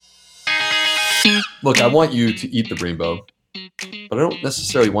Look, I want you to eat the rainbow, but I don't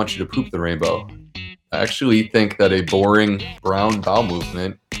necessarily want you to poop the rainbow. I actually think that a boring brown bowel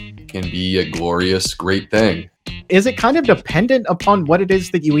movement can be a glorious, great thing. Is it kind of dependent upon what it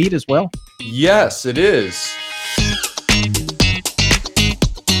is that you eat as well? Yes, it is.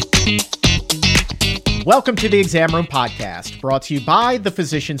 Welcome to the Exam Room Podcast, brought to you by the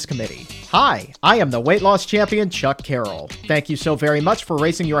Physicians Committee. Hi, I am the weight loss champion, Chuck Carroll. Thank you so very much for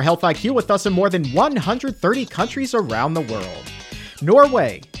raising your health IQ with us in more than 130 countries around the world.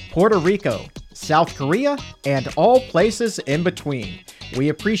 Norway, Puerto Rico, South Korea, and all places in between. We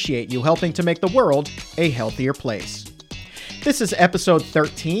appreciate you helping to make the world a healthier place. This is episode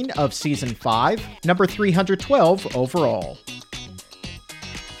 13 of season 5, number 312 overall.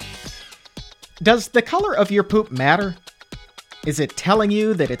 Does the color of your poop matter? Is it telling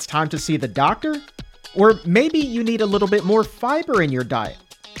you that it's time to see the doctor? Or maybe you need a little bit more fiber in your diet?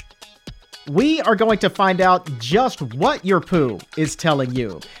 We are going to find out just what your poo is telling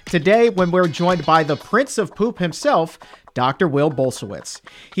you today when we're joined by the Prince of Poop himself, Dr. Will Bulsiewice.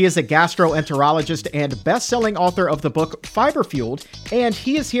 He is a gastroenterologist and best-selling author of the book Fiber Fueled, and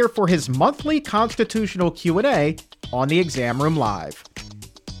he is here for his monthly constitutional Q&A on the Exam Room Live.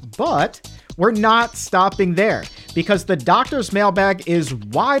 But we're not stopping there, because the doctor's mailbag is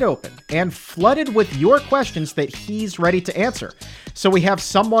wide open and flooded with your questions that he's ready to answer. So we have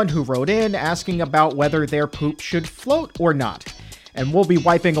someone who wrote in asking about whether their poop should float or not. And we'll be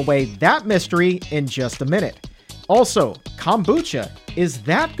wiping away that mystery in just a minute. Also, kombucha, is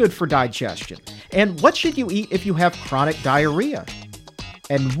that good for digestion? And what should you eat if you have chronic diarrhea?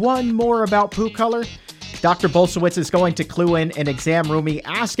 And one more about poo color. Dr. Bulsiewice is going to clue in an exam roomie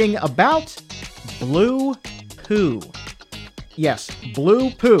asking about blue poo. Yes, blue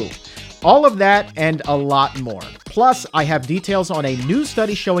poo. All of that and a lot more. Plus, I have details on a new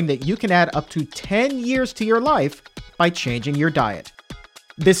study showing that you can add up to 10 years to your life by changing your diet.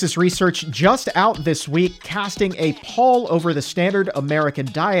 This is research just out this week, casting a pall over the standard American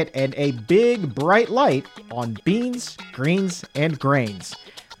diet and a big bright light on beans, greens, and grains.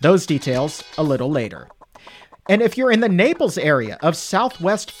 Those details a little later. And if you're in the Naples area of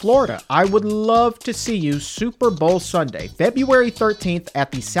Southwest Florida, I would love to see you Super Bowl Sunday, February 13th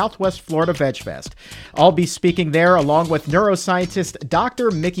at the Southwest Florida Veg Fest. I'll be speaking there along with neuroscientist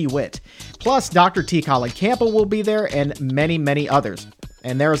Dr. Mickey Witt. Plus, Dr. T. Colin Campbell will be there and many, many others.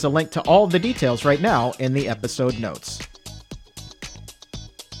 And there is a link to all the details right now in the episode notes.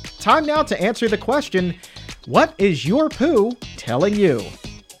 Time now to answer the question, what is your poo telling you?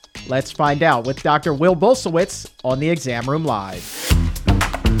 Let's find out with Dr. Will Bulsiewice on the Exam Room Live.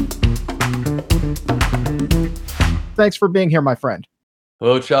 Thanks for being here, my friend.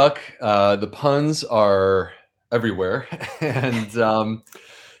 Hello, Chuck. The puns are everywhere. And,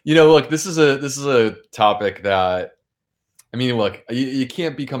 look, this is a topic that, look, you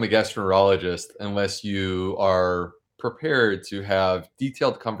can't become a gastroenterologist unless you are prepared to have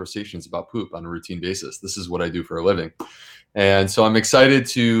detailed conversations about poop on a routine basis. This is what I do for a living. And so I'm excited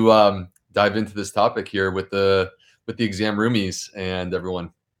to dive into this topic here with the exam roomies and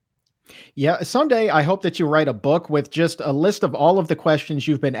everyone. Yeah, someday I hope that you write a book with just a list of all of the questions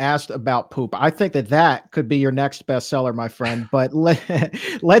you've been asked about poop. I think that could be your next bestseller, my friend. But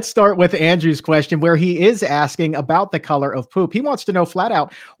let's start with Andrew's question, where he is asking about the color of poop. He wants to know flat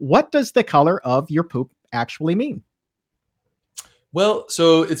out, what does the color of your poop actually mean? Well,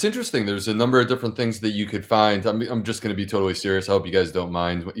 so it's interesting. There's a number of different things that you could find. I'm just going to be totally serious. I hope you guys don't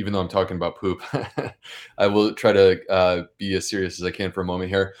mind, even though I'm talking about poop. I will try to be as serious as I can for a moment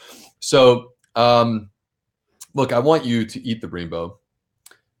here. So, look, I want you to eat the rainbow,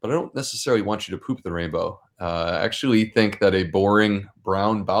 but I don't necessarily want you to poop the rainbow. I actually think that a boring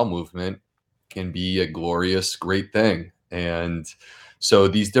brown bowel movement can be a glorious, great thing. And so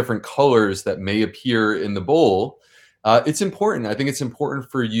these different colors that may appear in the bowl, it's important. I think it's important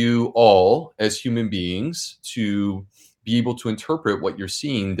for you all as human beings to be able to interpret what you're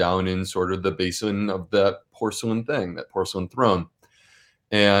seeing down in sort of the basin of that porcelain thing, that porcelain throne.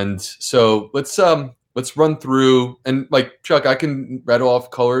 And so let's run through, and like Chuck, I can rattle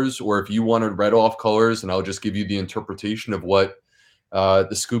off colors, or if you want to rattle off colors and I'll just give you the interpretation of what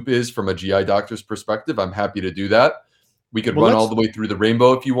the scoop is from a GI doctor's perspective, I'm happy to do that. We could run all the way through the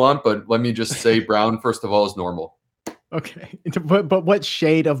rainbow if you want, but let me just say brown, first of all, is normal. Okay, but what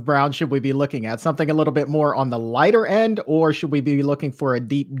shade of brown should we be looking at? Something a little bit more on the lighter end, or should we be looking for a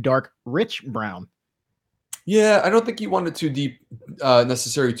deep, dark, rich brown? Yeah, I don't think you want it too deep,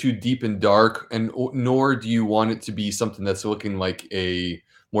 necessarily too deep and dark, and nor do you want it to be something that's looking like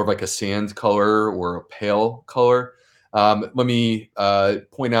more of like a sand color or a pale color. Let me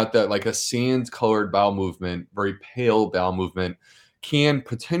point out that like a sand-colored bowel movement, very pale bowel movement, can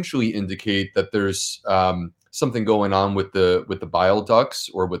potentially indicate that there's something going on with the bile ducts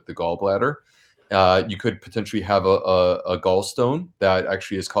or with the gallbladder. You could potentially have a gallstone that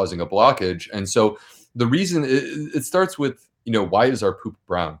actually is causing a blockage. And so the reason it starts with, why is our poop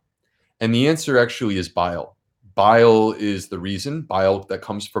brown? And the answer actually is bile. Bile is the reason. Bile that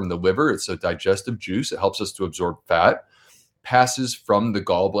comes from the liver. It's a digestive juice. It helps us to absorb fat, passes from the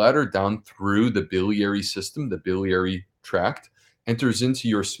gallbladder down through the biliary system, the biliary tract, enters into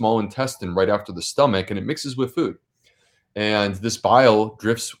your small intestine right after the stomach, and it mixes with food. And this bile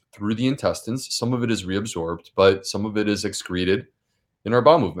drifts through the intestines. Some of it is reabsorbed, but some of it is excreted in our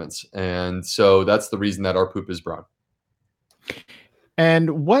bowel movements. And so that's the reason that our poop is brown.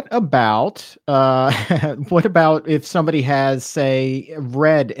 And what about what about if somebody has, say,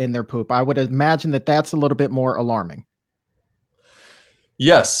 red in their poop? I would imagine that that's a little bit more alarming.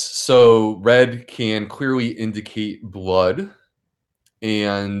 Yes. So red can clearly indicate blood.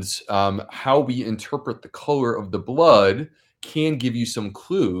 And how we interpret the color of the blood can give you some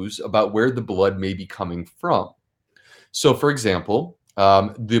clues about where the blood may be coming from. So, for example,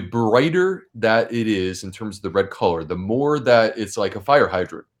 the brighter that it is in terms of the red color, the more that it's like a fire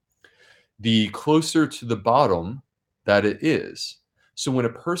hydrant, the closer to the bottom that it is. So when a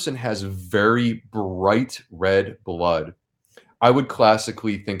person has very bright red blood, I would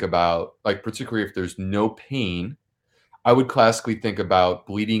classically think about, like, particularly if there's no pain, I would classically think about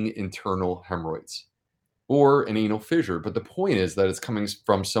bleeding internal hemorrhoids or an anal fissure. But the point is that it's coming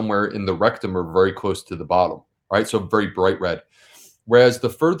from somewhere in the rectum or very close to the bottom, right? So very bright red. Whereas the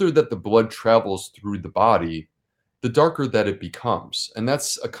further that the blood travels through the body, the darker that it becomes. And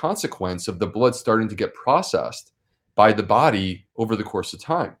that's a consequence of the blood starting to get processed by the body over the course of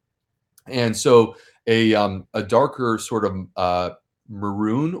time. And so a darker sort of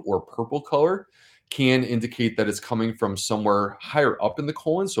maroon or purple color can indicate that it's coming from somewhere higher up in the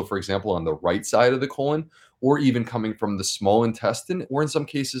colon. So, for example, on the right side of the colon, or even coming from the small intestine, or in some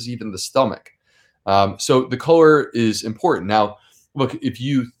cases, even the stomach. So the color is important. Now, look, if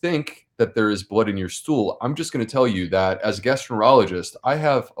you think that there is blood in your stool, I'm just going to tell you that as a gastroenterologist, I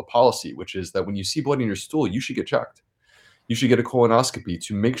have a policy, which is that when you see blood in your stool, you should get checked. You should get a colonoscopy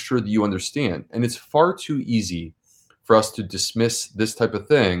to make sure that you understand. And it's far too easy for us to dismiss this type of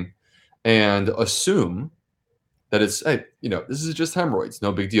thing and assume that it's, hey, this is just hemorrhoids,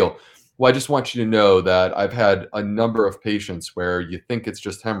 no big deal. Well, I just want you to know that I've had a number of patients where you think it's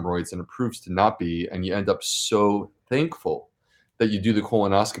just hemorrhoids and it proves to not be, and you end up so thankful that you do the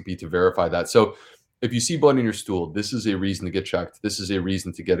colonoscopy to verify that. So if you see blood in your stool, this is a reason to get checked. This is a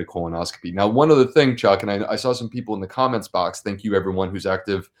reason to get a colonoscopy. Now, one other thing, Chuck, and I saw some people in the comments box. Thank you, everyone who's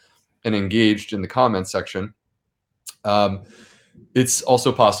active and engaged in the comments section. It's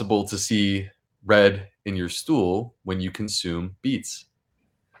also possible to see red in your stool when you consume beets.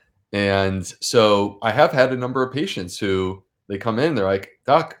 And so I have had a number of patients who they come in, they're like,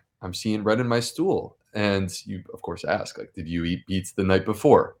 Doc, I'm seeing red in my stool. And you, of course, ask, like, did you eat beets the night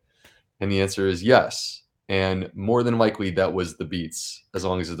before? And the answer is yes. And more than likely that was the beets, as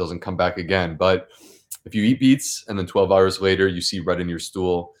long as it doesn't come back again. But if you eat beets and then 12 hours later you see red in your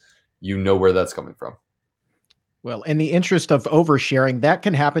stool, you know where that's coming from. Well, in the interest of oversharing, that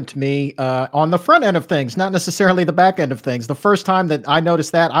can happen to me on the front end of things, not necessarily the back end of things. The first time that I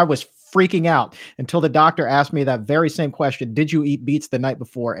noticed that, I was freaking out until the doctor asked me that very same question. Did you eat beets the night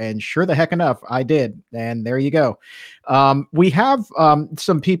before? And sure the heck enough, I did. And there you go. We have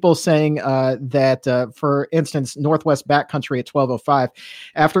some people saying that, for instance, Northwest Backcountry at 12:05,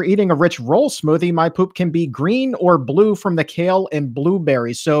 after eating a rich roll smoothie, my poop can be green or blue from the kale and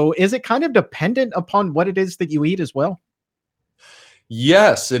blueberries. So is it kind of dependent upon what it is that you eat as well?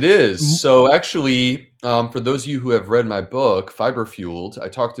 Yes, it is. So actually, for those of you who have read my book, Fiber Fueled, I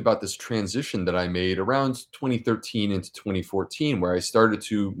talked about this transition that I made around 2013 into 2014, where I started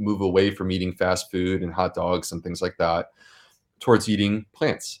to move away from eating fast food and hot dogs and things like that towards eating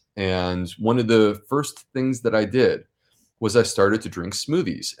plants. And one of the first things that I did was I started to drink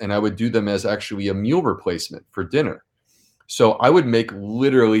smoothies, and I would do them as actually a meal replacement for dinner. So I would make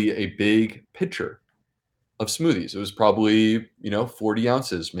literally a big pitcher of smoothies. It was probably, 40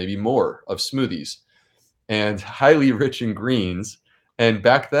 ounces, maybe more, of smoothies, and highly rich in greens. And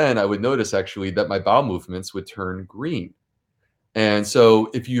back then I would notice actually that my bowel movements would turn green. And so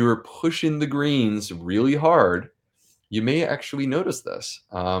if you're pushing the greens really hard, you may actually notice this.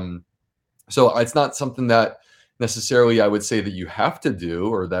 So it's not something that necessarily I would say that you have to do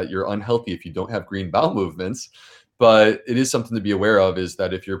or that you're unhealthy if you don't have green bowel movements. but it is something to be aware of, is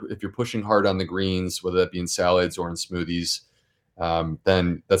that if you're pushing hard on the greens, whether that be in salads or in smoothies,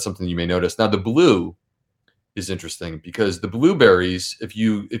 then that's something you may notice. Now, the blue is interesting because the blueberries, if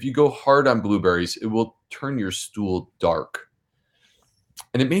you go hard on blueberries, it will turn your stool dark.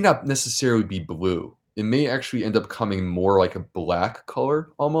 And it may not necessarily be blue. It may actually end up coming more like a black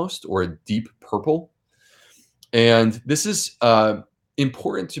color almost, or a deep purple. And this is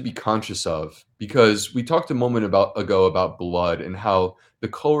important to be conscious of, because we talked a moment ago about blood and how the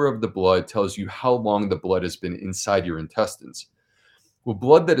color of the blood tells you how long the blood has been inside your intestines. Well,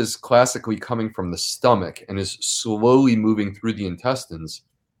 blood that is classically coming from the stomach and is slowly moving through the intestines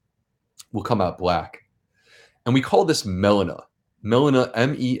will come out black. And we call this melena. Melena,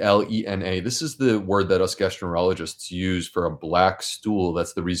 M-E-L-E-N-A. This is the word that us gastroenterologists use for a black stool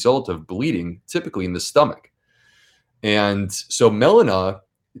that's the result of bleeding, typically in the stomach. And so melena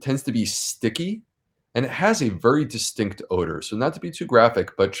tends to be sticky, and it has a very distinct odor. So not to be too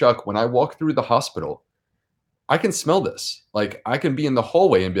graphic, but Chuck, when I walk through the hospital, I can smell this. Like, I can be in the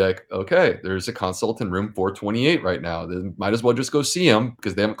hallway and be like, okay, there's a consult in room 428 right now. Then might as well just go see them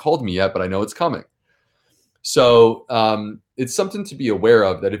because they haven't called me yet, but I know it's coming. So it's something to be aware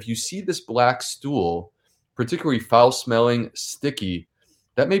of, that if you see this black stool, particularly foul smelling, sticky,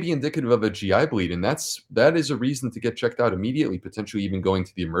 that may be indicative of a GI bleed. And that is a reason to get checked out immediately, potentially even going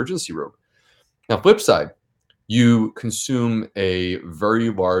to the emergency room. Now, flip side, you consume a very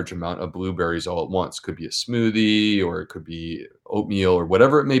large amount of blueberries all at once. Could be a smoothie, or it could be oatmeal, or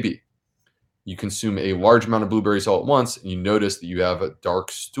whatever it may be. You consume a large amount of blueberries all at once, and you notice that you have a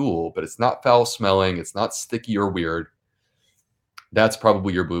dark stool, but it's not foul smelling, it's not sticky or weird. That's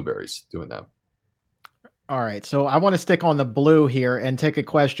probably your blueberries doing that. All right, so I want to stick on the blue here and take a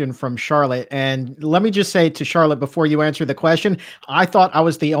question from Charlotte. And let me just say to Charlotte, before you answer the question, I thought I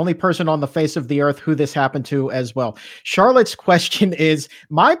was the only person on the face of the earth who this happened to as well. Charlotte's question is,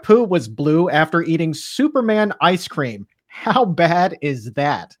 my poo was blue after eating Superman ice cream. How bad is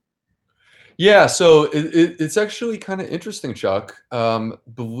that? Yeah, so it's actually kind of interesting, Chuck.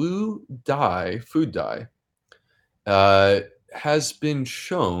 Blue dye, food dye, has been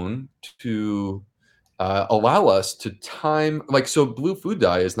shown to allow us to time, so blue food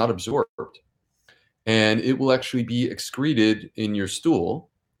dye is not absorbed, and it will actually be excreted in your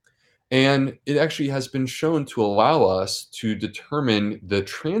stool. And it actually has been shown to allow us to determine the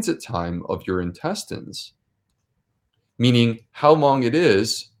transit time of your intestines, meaning how long it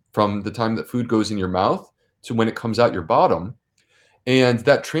is from the time that food goes in your mouth to when it comes out your bottom. And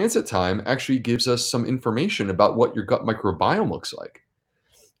that transit time actually gives us some information about what your gut microbiome looks like.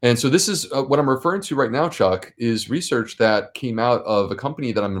 And so this is what I'm referring to right now, Chuck, is research that came out of a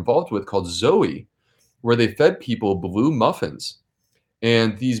company that I'm involved with called Zoe, where they fed people blue muffins.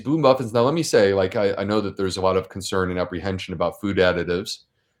 And these blue muffins, now let me say, I know that there's a lot of concern and apprehension about food additives.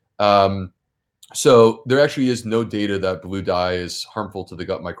 So there actually is no data that blue dye is harmful to the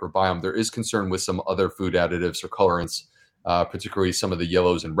gut microbiome. There is concern with some other food additives or colorants, particularly some of the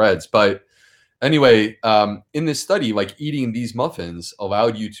yellows and reds. But anyway, in this study, eating these muffins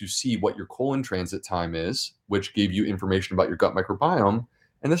allowed you to see what your colon transit time is, which gave you information about your gut microbiome.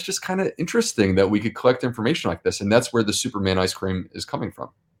 And that's just kind of interesting that we could collect information like this. And that's where the Superman ice cream is coming from.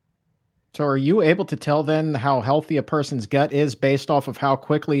 So are you able to tell then how healthy a person's gut is based off of how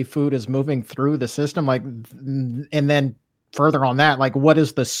quickly food is moving through the system? And then further on that, what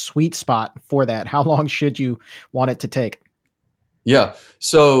is the sweet spot for that? How long should you want it to take? Yeah.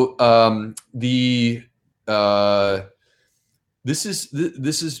 So this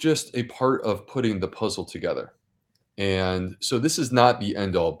is just a part of putting the puzzle together. And so this is not the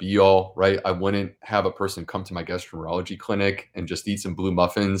end all be all, right? I wouldn't have a person come to my gastroenterology clinic and just eat some blue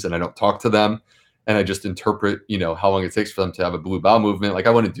muffins and I don't talk to them and I just interpret, how long it takes for them to have a blue bowel movement. I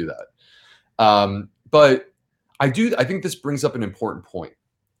wouldn't do that. But I think this brings up an important point,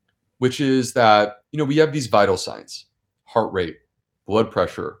 which is that, we have these vital signs: heart rate, blood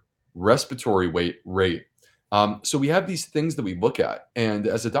pressure, respiratory rate. So we have these things that we look at. And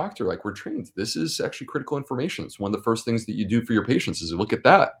as a doctor, we're trained, this is actually critical information. It's one of the first things that you do for your patients is look at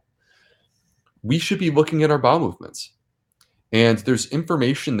that. We should be looking at our bowel movements. And there's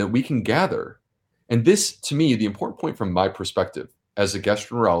information that we can gather. And this, to me, the important point from my perspective as a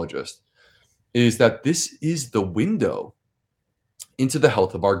gastroenterologist is that this is the window into the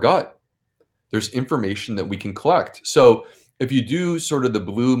health of our gut. There's information that we can collect. So if you do sort of the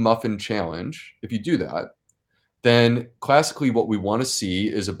blue muffin challenge, if you do that, then classically what we want to see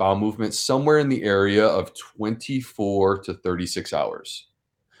is a bowel movement somewhere in the area of 24 to 36 hours.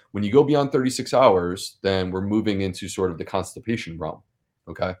 When you go beyond 36 hours, then we're moving into sort of the constipation realm,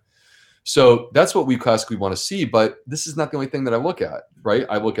 okay? So that's what we classically want to see, but this is not the only thing that I look at, right?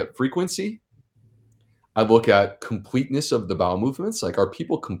 I look at frequency. I look at completeness of the bowel movements. Like, are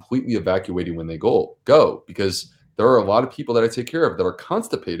people completely evacuating when they go? Because there are a lot of people that I take care of that are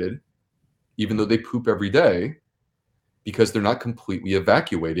constipated, even though they poop every day, because they're not completely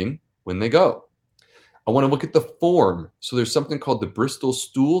evacuating when they go. I want to look at the form. So there's something called the Bristol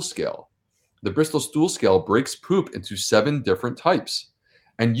Stool Scale. The Bristol Stool Scale breaks poop into 7 different types,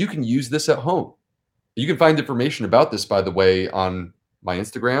 and you can use this at home. You can find information about this, by the way, on my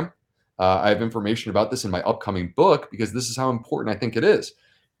Instagram. I have information about this in my upcoming book, because this is how important I think it is.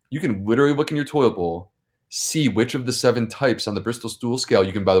 You can literally look in your toilet bowl, see which of the 7 types on the Bristol Stool Scale.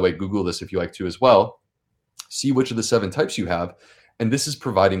 You can, by the way, Google this if you like to as well. See which of the 7 types you have. And this is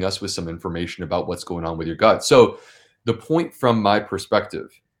providing us with some information about what's going on with your gut. So the point from my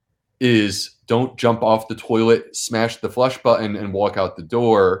perspective is, don't jump off the toilet, smash the flush button, and walk out the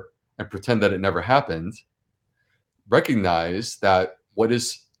door and pretend that it never happened. Recognize that what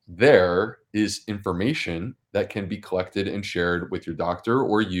is there is information that can be collected and shared with your doctor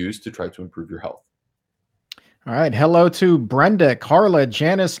or used to try to improve your health. All right. Hello to Brenda, Carla,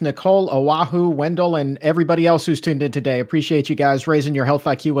 Janice, Nicole, Oahu, Wendell, and everybody else who's tuned in today. Appreciate you guys raising your health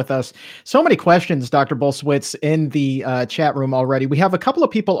IQ with us. So many questions, Dr. Bulsiewice, in the chat room already. We have a couple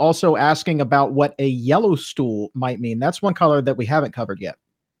of people also asking about what a yellow stool might mean. That's one color that we haven't covered yet.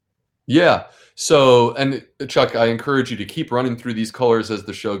 Yeah. So, and Chuck, I encourage you to keep running through these colors as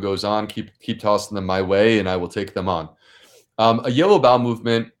the show goes on. Keep tossing them my way, and I will take them on. A yellow bowel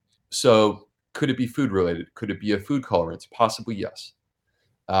movement. So, could it be food related? Could it be a food colorant? Possibly, yes.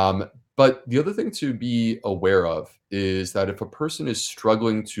 But the other thing to be aware of is that if a person is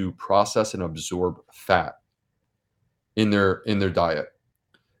struggling to process and absorb fat in their diet,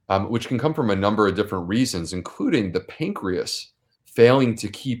 which can come from a number of different reasons, including the pancreas failing to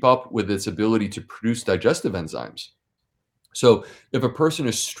keep up with its ability to produce digestive enzymes. So if a person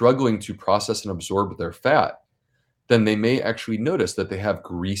is struggling to process and absorb their fat, then they may actually notice that they have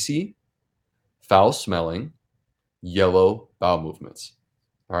greasy, foul-smelling, yellow bowel movements.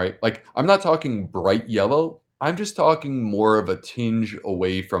 All right. Like, I'm not talking bright yellow. I'm just talking more of a tinge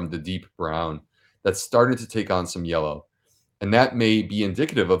away from the deep brown that's starting to take on some yellow. And that may be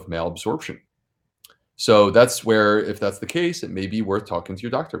indicative of malabsorption. So that's where, if that's the case, it may be worth talking to your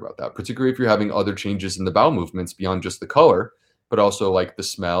doctor about that, particularly if you're having other changes in the bowel movements beyond just the color, but also like the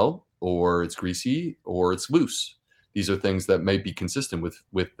smell, or it's greasy, or it's loose. These are things that may be consistent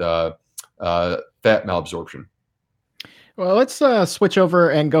with fat malabsorption. Well, let's switch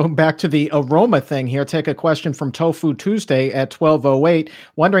over and go back to the aroma thing here. Take a question from Tofu Tuesday at 12:08,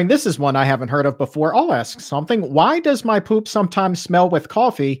 wondering, this is one I haven't heard of before. I'll ask something. Why does my poop sometimes smell with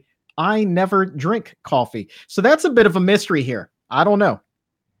coffee? I never drink coffee. So that's a bit of a mystery here. I don't know.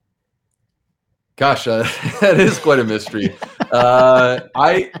 Gosh, that is quite a mystery.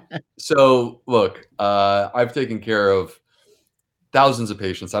 Look, I've taken care of thousands of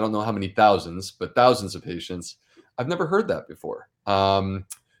patients. I don't know how many thousands, but thousands of patients. I've never heard that before.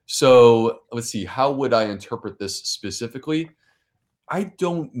 So let's see. How would I interpret this specifically? I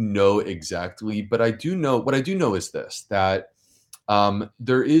don't know exactly, but what I do know is this, that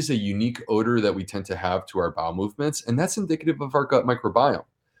there is a unique odor that we tend to have to our bowel movements, and that's indicative of our gut microbiome.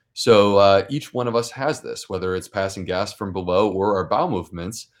 So each one of us has this, whether it's passing gas from below or our bowel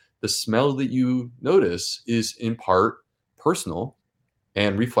movements. The smell that you notice is in part personal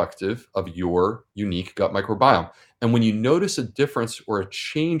and reflective of your unique gut microbiome. And when you notice a difference or a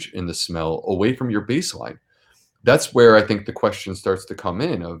change in the smell away from your baseline, that's where I think the question starts to come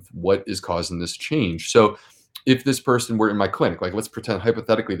in of what is causing this change. So if this person were in my clinic, like let's pretend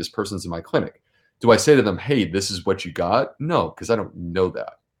hypothetically this person's in my clinic, do I say to them, hey, this is what you got? No, because I don't know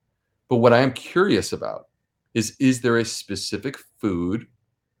that. But what I am curious about is there a specific food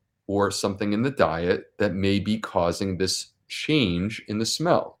or something in the diet that may be causing this change in the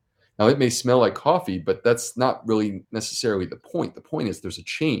smell? Now, it may smell like coffee, but that's not really necessarily the point. The point is there's a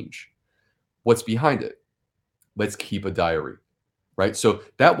change. What's behind it? Let's keep a diary, right? So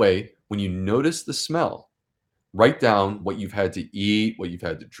that way, when you notice the smell, write down what you've had to eat, what you've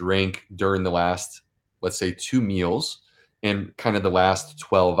had to drink during the last, let's say, 2 meals and kind of the last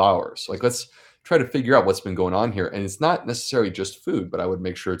 12 hours. Like, let's try to figure out what's been going on here. And it's not necessarily just food, but I would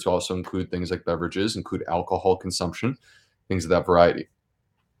make sure to also include things like beverages, include alcohol consumption, things of that variety.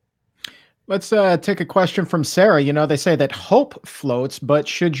 Let's take a question from Sarah. You know, they say that hope floats, but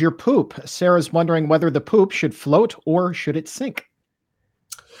should your poop? Sarah's wondering whether the poop should float or should it sink?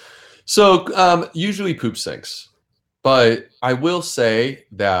 So usually poop sinks, but I will say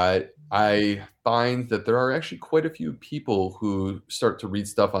that I find that there are actually quite a few people who start to read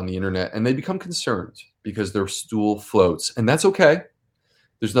stuff on the internet and they become concerned because their stool floats. And that's okay.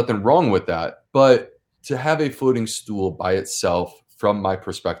 There's nothing wrong with that. But to have a floating stool by itself, from my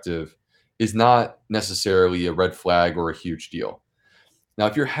perspective, is not necessarily a red flag or a huge deal. Now,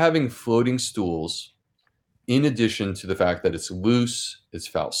 if you're having floating stools, in addition to the fact that it's loose, it's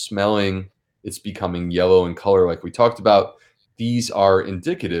foul smelling, it's becoming yellow in color, like we talked about, these are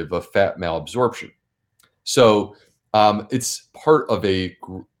indicative of fat malabsorption. So it's part of a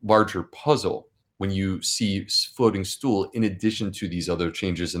larger puzzle when you see floating stool in addition to these other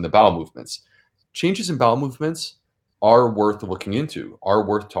changes in the bowel movements. Changes in bowel movements are worth looking into, are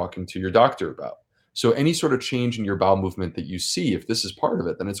worth talking to your doctor about. So any sort of change in your bowel movement that you see, if this is part of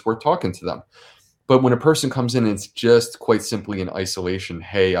it, then it's worth talking to them. But when a person comes in and it's just quite simply in isolation,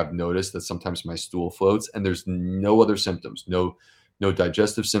 hey, I've noticed that sometimes my stool floats and there's no other symptoms, no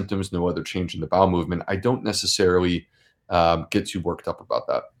digestive symptoms, no other change in the bowel movement, I don't necessarily get too worked up about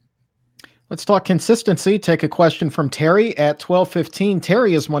that. Let's talk consistency. Take a question from Terry at 12:15.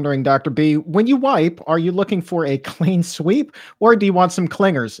 Terry is wondering, Dr. B, when you wipe, are you looking for a clean sweep or do you want some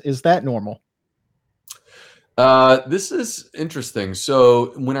clingers? Is that normal? This is interesting.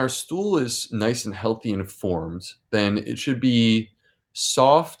 So when our stool is nice and healthy and formed, then it should be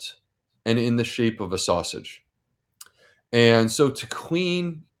soft and in the shape of a sausage. And so to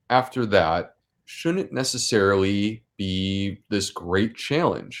clean after that shouldn't necessarily be this great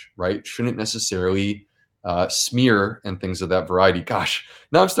challenge, right? Shouldn't necessarily smear and things of that variety. Gosh,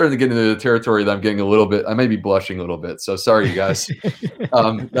 now I'm starting to get into the territory that I'm getting a little bit, I may be blushing a little bit. So sorry, you guys,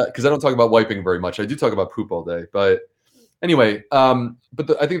 because I don't talk about wiping very much. I do talk about poop all day. But anyway, I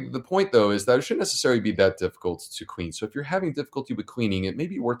think the point, though, is that it shouldn't necessarily be that difficult to clean. So if you're having difficulty with cleaning, it may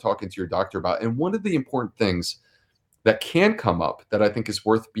be worth talking to your doctor about. And one of the important things that can come up that I think is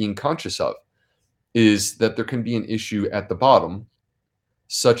worth being conscious of is that there can be an issue at the bottom,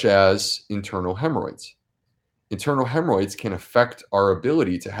 such as internal hemorrhoids. Internal hemorrhoids can affect our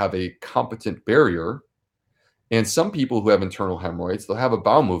ability to have a competent barrier. And some people who have internal hemorrhoids, they'll have a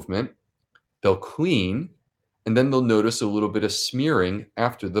bowel movement, they'll clean, and then they'll notice a little bit of smearing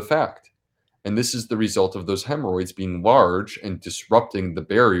after the fact. And this is the result of those hemorrhoids being large and disrupting the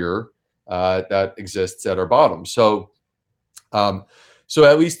barrier that exists at our bottom. So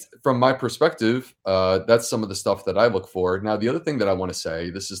at least from my perspective, that's some of the stuff that I look for. Now, the other thing that I want to say,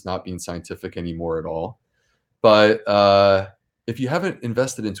 this is not being scientific anymore at all, but if you haven't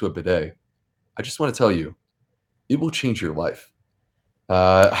invested into a bidet, I just want to tell you, it will change your life.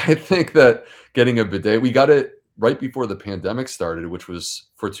 I think that getting a bidet, we got it right before the pandemic started, which was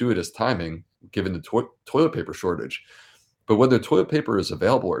fortuitous timing given the toilet paper shortage. But whether toilet paper is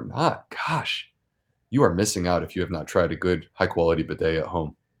available or not, gosh, you are missing out if you have not tried a good high quality bidet at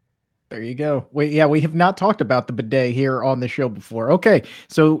home. There you go. We have not talked about the bidet here on the show before. Okay,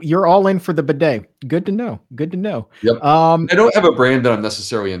 so you're all in for the bidet. Good to know. Good to know. Yep. I don't have a brand that I'm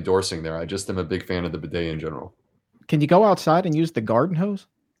necessarily endorsing there. I just am a big fan of the bidet in general. Can you go outside and use the garden hose?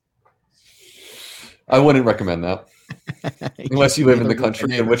 I wouldn't recommend that. Unless you live in the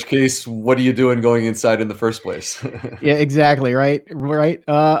country, in which case, what are you doing going inside in the first place? Yeah, exactly. Right.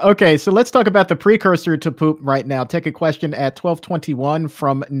 Okay, so let's talk about the precursor to poop right now. Take a question at 12:21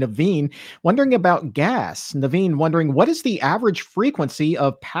 from Naveen, wondering about gas. Naveen wondering, what is the average frequency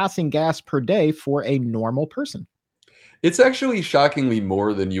of passing gas per day for a normal person? It's actually shockingly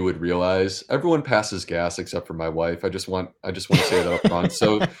more than you would realize. Everyone passes gas except for my wife. I just want to say that up front.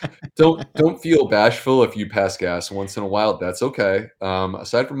 So don't feel bashful if you pass gas once in a while. That's okay.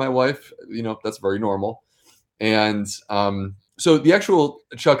 Aside from my wife, that's very normal. And so the actual,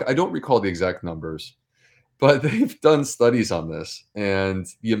 Chuck, I don't recall the exact numbers, but they've done studies on this, and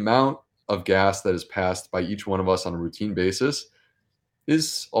the amount of gas that is passed by each one of us on a routine basis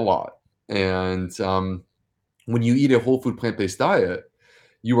is a lot. And when you eat a whole food plant-based diet,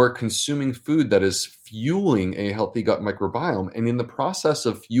 you are consuming food that is fueling a healthy gut microbiome. And in the process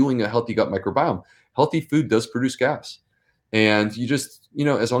of fueling a healthy gut microbiome, healthy food does produce gas. And you just,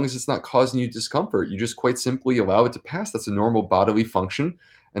 as long as it's not causing you discomfort, you just quite simply allow it to pass. That's a normal bodily function.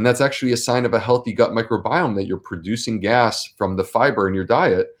 And that's actually a sign of a healthy gut microbiome, that you're producing gas from the fiber in your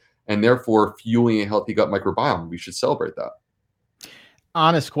diet and therefore fueling a healthy gut microbiome. We should celebrate that.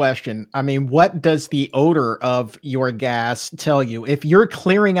 Honest question. I mean, what does the odor of your gas tell you? If you're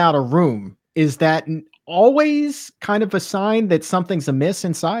clearing out a room, is that always kind of a sign that something's amiss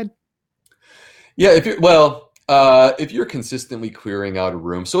inside? Yeah, if you're consistently clearing out a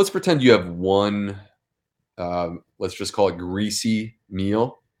room, so let's pretend you have one, let's just call it greasy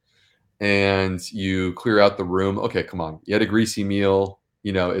meal, and you clear out the room. Okay, come on. You had a greasy meal.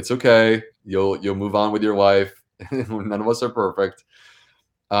 It's okay. You'll move on with your life. None of us are perfect.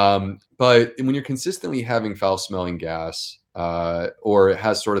 But when you're consistently having foul smelling gas, or it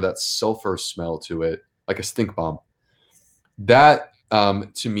has sort of that sulfur smell to it, like a stink bomb, that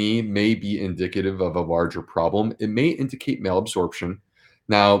to me may be indicative of a larger problem. It may indicate malabsorption.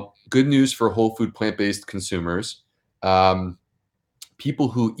 Now, good news for whole food plant-based consumers. People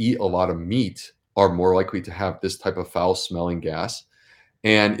who eat a lot of meat are more likely to have this type of foul smelling gas.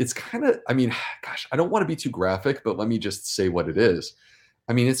 And it's kind of, I mean, gosh, I don't want to be too graphic, but let me just say what it is.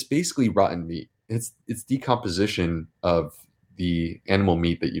 I mean, it's basically rotten meat. It's decomposition of the animal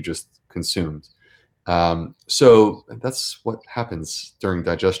meat that you just consumed. So that's what happens during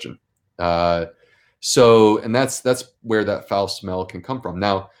digestion. And that's where that foul smell can come from.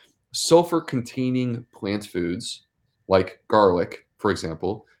 Now, sulfur-containing plant foods like garlic, for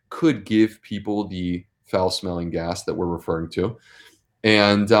example, could give people the foul-smelling gas that we're referring to.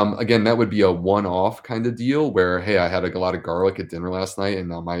 And again, that would be a one-off kind of deal where, hey, I had a lot of garlic at dinner last night, and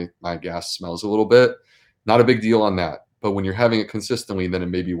now my gas smells a little bit. Not a big deal on that. But when you're having it consistently, then it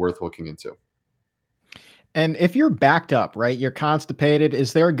may be worth looking into. And if you're backed up, right, you're constipated,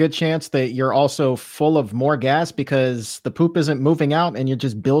 is there a good chance that you're also full of more gas because the poop isn't moving out and you're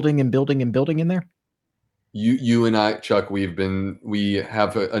just building and building and building in there? You and I, Chuck, we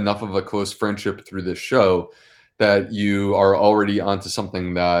have enough of a close friendship through this show that you are already onto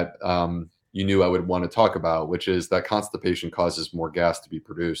something that you knew I would want to talk about, which is that constipation causes more gas to be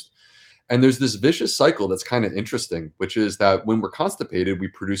produced. And there's this vicious cycle that's kind of interesting, which is that when we're constipated, we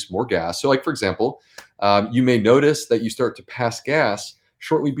produce more gas. So like, for example, you may notice that you start to pass gas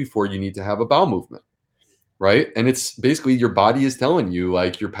shortly before you need to have a bowel movement, right? And it's basically your body is telling you,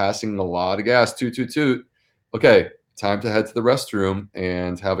 like, you're passing a lot of gas, toot, toot, toot. Okay, time to head to the restroom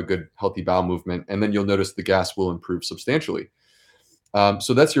and have a good, healthy bowel movement. And then you'll notice the gas will improve substantially.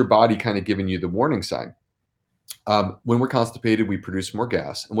 So that's your body kind of giving you the warning sign. When we're constipated, we produce more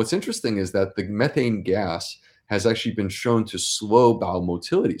gas. And what's interesting is that the methane gas has actually been shown to slow bowel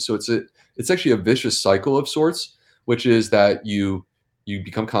motility. So it's actually a vicious cycle of sorts, which is that you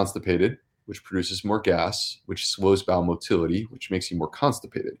become constipated, which produces more gas, which slows bowel motility, which makes you more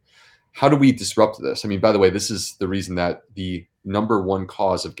constipated. How do we disrupt this? I mean, by the way, this is the reason that the number one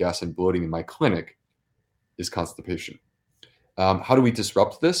cause of gas and bloating in my clinic is constipation. How do we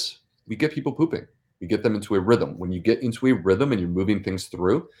disrupt this? We get people pooping. We get them into a rhythm. When you get into a rhythm and you're moving things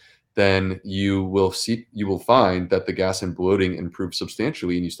through, then you will find that the gas and bloating improve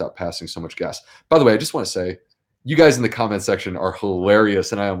substantially and you stop passing so much gas. By the way, I just want to say, you guys in the comment section are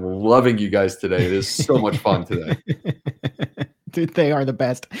hilarious, and I am loving you guys today. It is so much fun today. Dude, they are the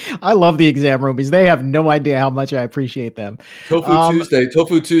best. I love the exam roomies. They have no idea how much I appreciate them.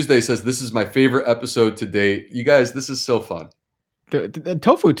 Tofu Tuesday says, this is my favorite episode to date. You guys, this is so fun. The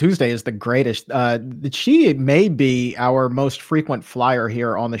Tofu Tuesday is the greatest. She may be our most frequent flyer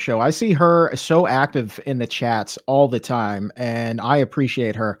here on the show. I see her so active in the chats all the time, and I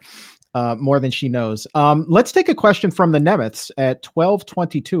appreciate her more than she knows. Let's take a question from the Nemeths at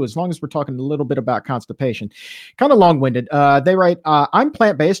 1222, as long as we're talking a little bit about constipation. Kind of long-winded. They write, I'm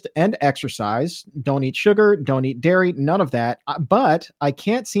plant-based and exercise. Don't eat sugar, don't eat dairy, none of that. But I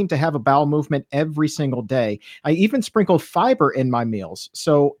can't seem to have a bowel movement every single day. I even sprinkle fiber in my meals.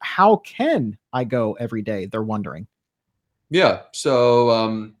 So how can I go every day? They're wondering. Yeah.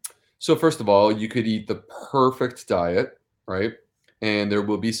 So first of all, you could eat the perfect diet, right? And there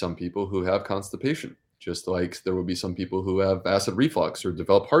will be some people who have constipation, just like there will be some people who have acid reflux or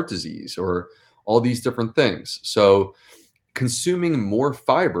develop heart disease or all these different things. So consuming more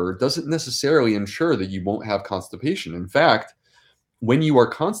fiber doesn't necessarily ensure that you won't have constipation. In fact, when you are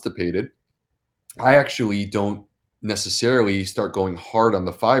constipated, I actually don't necessarily start going hard on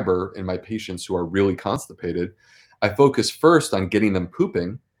the fiber in my patients who are really constipated. I focus first on getting them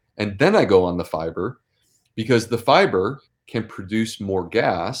pooping, and then I go on the fiber, because the fiber can produce more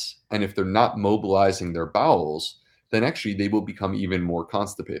gas, and if they're not mobilizing their bowels, then actually they will become even more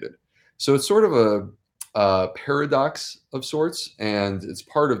constipated. So it's sort of a paradox of sorts, and it's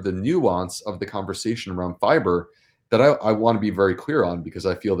part of the nuance of the conversation around fiber that I want to be very clear on, because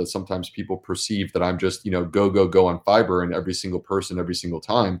I feel that sometimes people perceive that I'm just, go on fiber and every single person, every single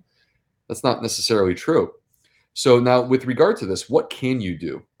time. That's not necessarily true. So now with regard to this, what can you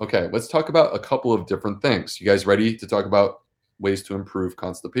do? Okay, let's talk about a couple of different things. You guys ready to talk about ways to improve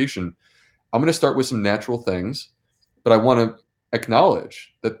constipation? I'm going to start with some natural things, but I want to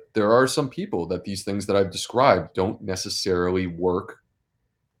acknowledge that there are some people that these things that I've described don't necessarily work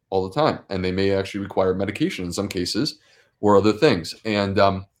all the time, and they may actually require medication in some cases or other things. And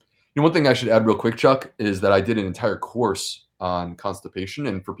one thing I should add real quick, Chuck, is that I did an entire course on constipation.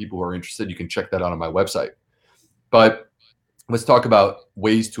 And for people who are interested, you can check that out on my website. But let's talk about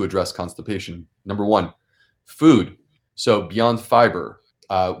ways to address constipation. Number one, food. So beyond fiber,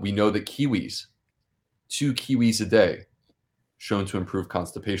 we know that kiwis, 2 kiwis a day, shown to improve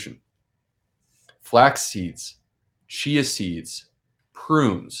constipation. Flax seeds, chia seeds,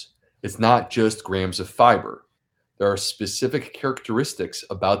 prunes. It's not just grams of fiber. There are specific characteristics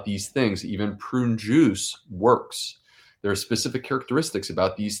about these things. Even prune juice works. There are specific characteristics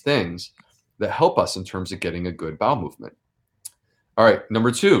about these things that help us in terms of getting a good bowel movement. All right,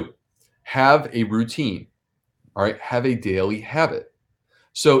 number 2, have a routine. All right, have a daily habit.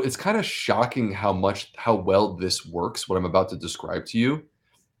 So it's kind of shocking how well this works, what I'm about to describe to you,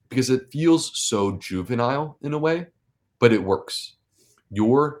 because it feels so juvenile in a way, but it works.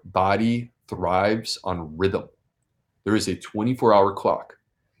 Your body thrives on rhythm. There is a 24-hour clock.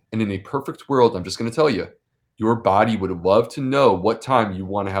 And in a perfect world, I'm just going to tell you, your body would love to know what time you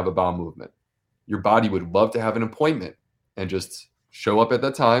want to have a bowel movement. Your body would love to have an appointment and just show up at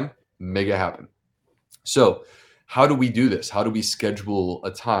that time, make it happen. So how do we do this? How do we schedule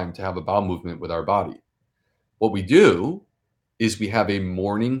a time to have a bowel movement with our body? What we do is we have a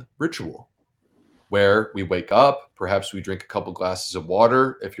morning ritual where we wake up, perhaps we drink a couple glasses of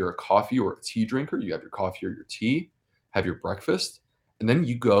water. If you're a coffee or a tea drinker, you have your coffee or your tea, have your breakfast, and then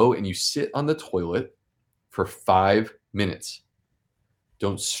you go and you sit on the toilet for 5 minutes.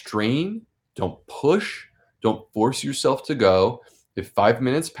 Don't strain, don't push, don't force yourself to go. If 5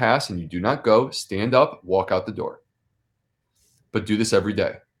 minutes pass and you do not go, stand up, walk out the door. But do this every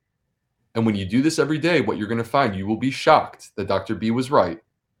day. And when you do this every day, what you're going to find, you will be shocked that Dr. B was right.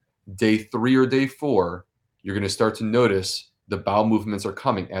 Day 3 or day 4, you're going to start to notice the bowel movements are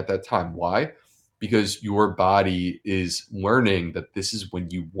coming at that time. Why? Because your body is learning that this is when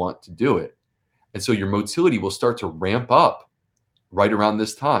you want to do it. And so your motility will start to ramp up right around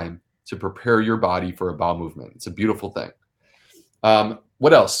this time to prepare your body for a bowel movement. It's a beautiful thing.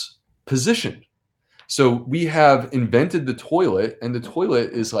 What else? Position. So we have invented the toilet, and the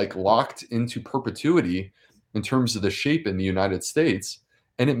toilet is like locked into perpetuity in terms of the shape in the United States,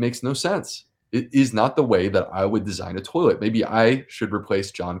 and it makes no sense. It is not the way that I would design a toilet. Maybe I should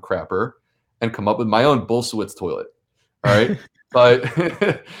replace John Crapper and come up with my own Bulsiewice toilet. All right.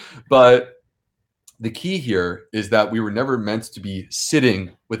 but the key here is that we were never meant to be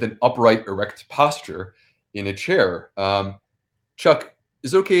sitting with an upright, erect posture in a chair. Chuck,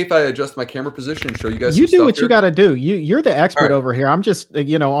 is it okay if I adjust my camera position and show you guys? You do what here? you got to do. You're the expert right. over here. I'm just,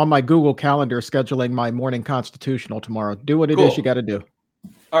 on my Google Calendar scheduling my morning constitutional tomorrow. Do what it is you got to do.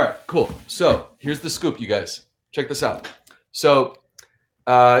 All right, cool. So here's the scoop, you guys. Check this out. So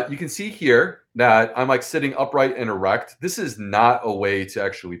you can see here that I'm like sitting upright and erect. This is not a way to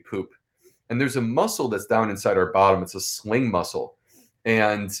actually poop. And there's a muscle that's down inside our bottom. It's a sling muscle.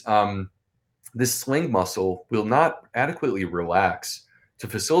 And this sling muscle will not adequately relax to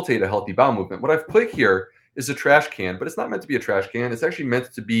facilitate a healthy bowel movement. What I've put here is a trash can, but it's not meant to be a trash can. It's actually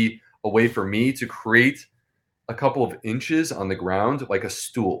meant to be a way for me to create a couple of inches on the ground like a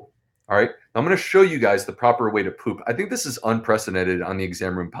stool. All right. Now I'm going to show you guys the proper way to poop. I think this is unprecedented on the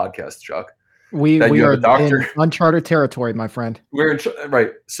Exam Room podcast, Chuck. We are in uncharted territory, my friend.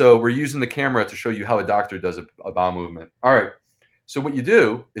 Right. So we're using the camera to show you how a doctor does a bowel movement. All right. So what you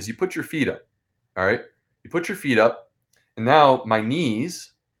do is you put your feet up. All right. You put your feet up, and now my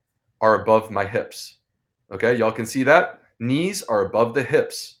knees are above my hips. Okay. Y'all can see that? Knees are above the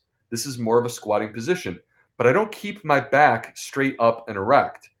hips. This is more of a squatting position, but I don't keep my back straight up and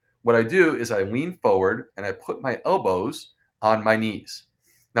erect. What I do is I lean forward and I put my elbows on my knees.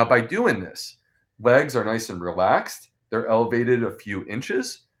 Now, by doing this, legs are nice and relaxed. They're elevated a few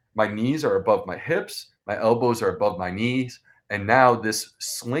inches. My knees are above my hips. My elbows are above my knees. And now this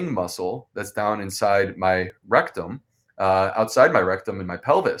sling muscle that's down inside my rectum, outside my rectum and my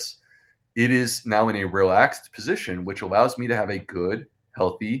pelvis, it is now in a relaxed position, which allows me to have a good,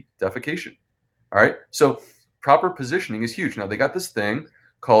 healthy defecation. All right. So proper positioning is huge. Now they got this thing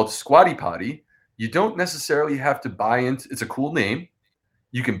called Squatty Potty. You don't necessarily have to buy into, it's a cool name.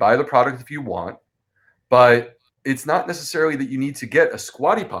 You can buy the product if you want, but it's not necessarily that you need to get a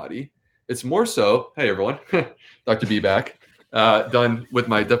Squatty Potty. It's more so, hey everyone, Dr. B back, done with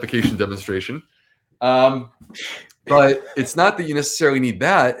my defecation demonstration. But it's not that you necessarily need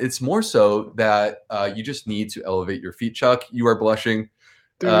that. It's more so that you just need to elevate your feet. Chuck, you are blushing.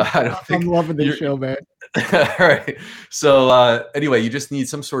 Dude, I'm loving this show, man. All right. So anyway, you just need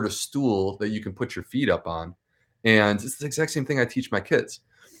some sort of stool that you can put your feet up on. And it's the exact same thing I teach my kids.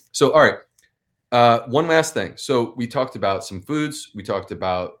 So, all right. One last thing. So we talked about some foods. We talked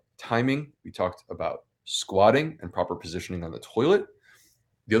about timing. We talked about squatting, and proper positioning on the toilet.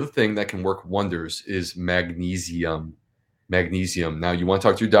 The other thing that can work wonders is magnesium. Magnesium. Now, you want to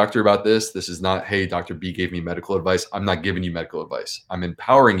talk to your doctor about this. This is not, hey, Dr. B gave me medical advice. I'm not giving you medical advice. I'm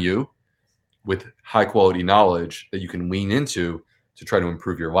empowering you with high quality knowledge that you can lean into to try to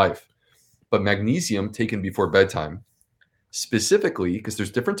improve your life. But magnesium taken before bedtime, specifically because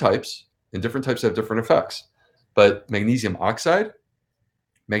there's different types and different types have different effects. But magnesium oxide,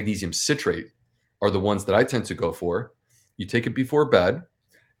 magnesium citrate are the ones that I tend to go for. You take it before bed.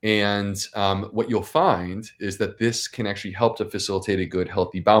 And what you'll find is that this can actually help to facilitate a good,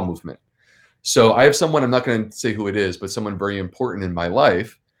 healthy bowel movement. So I have someone, I'm not going to say who it is, but someone very important in my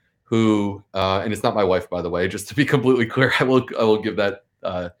life who, and it's not my wife, by the way, just to be completely clear, I will give that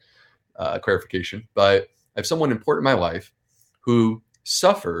clarification. But I have someone important in my life who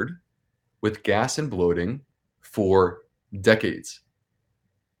suffered with gas and bloating for decades.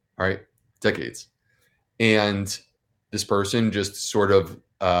 All right, decades. And this person just sort of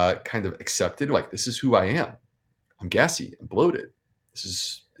kind of accepted, like, this is who I am. I'm gassy and bloated.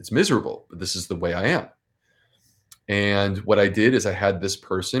 It's miserable, but this is the way I am. And what I did is I had this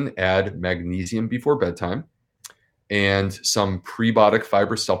person add magnesium before bedtime and some prebiotic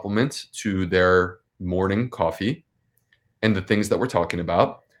fiber supplement to their morning coffee and the things that we're talking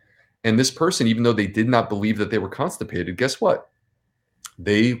about. And this person, even though they did not believe that they were constipated, guess what?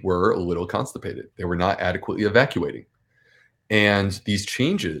 They were a little constipated. They were not adequately evacuating. And these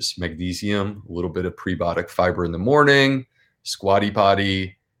changes, magnesium, a little bit of prebiotic fiber in the morning, squatty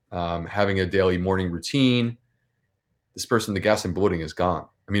potty, having a daily morning routine, this person, the gas and bloating is gone.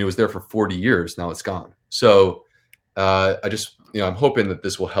 I mean, it was there for 40 years. Now it's gone. So I'm hoping that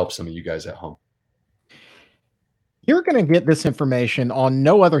this will help some of you guys at home. You're going to get this information on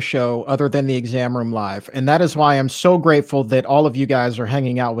no other show other than the Exam Room Live. And that is why I'm so grateful that all of you guys are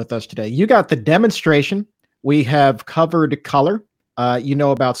hanging out with us today. You got the demonstration. We have covered color. You know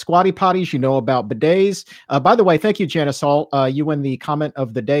about squatty potties. You know about bidets. By the way, thank you, Janice Hall. You win the Comment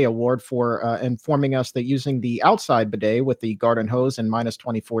of the Day award for informing us that using the outside bidet with the garden hose in minus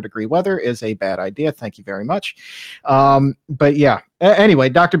 24-degree weather is a bad idea. Thank you very much. But yeah, anyway,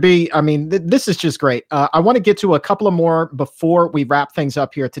 Dr. B, I mean, this is just great. I want to get to a couple of more before we wrap things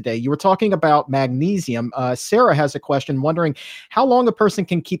up here today. You were talking about magnesium. Sarah has a question wondering how long a person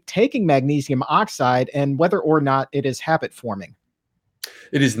can keep taking magnesium oxide and whether or not it is habit forming.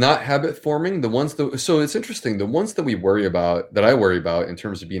 It is not habit forming. So it's interesting. The ones that I worry about in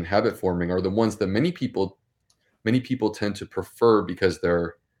terms of being habit forming are the ones that many people tend to prefer because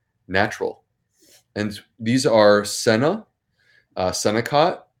they're natural. And these are senna,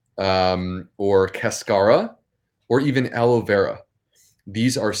 Senecot, or cascara, or even aloe vera.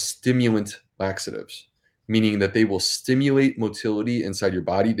 These are stimulant laxatives, meaning that they will stimulate motility inside your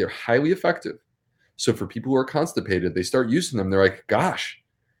body. They're highly effective. So for people who are constipated, they start using them. They're like, gosh,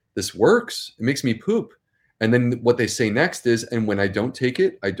 this works. It makes me poop. And then what they say next is, and when I don't take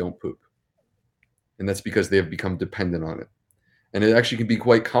it, I don't poop. And that's because they have become dependent on it. And it actually can be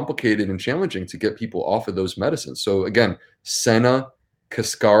quite complicated and challenging to get people off of those medicines. So again, senna,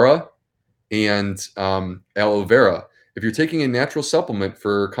 cascara, and aloe vera. If you're taking a natural supplement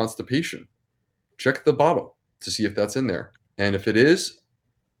for constipation, check the bottle to see if that's in there. And if it is,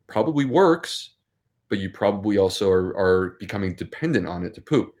 probably works, but you probably also are becoming dependent on it to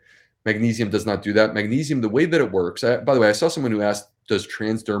poop. Magnesium does not do that. Magnesium, the way that it works, by the way, I saw someone who asked, does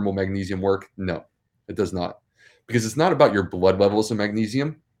transdermal magnesium work? No, it does not. Because it's not about your blood levels of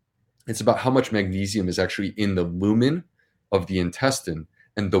magnesium. It's about how much magnesium is actually in the lumen of the intestine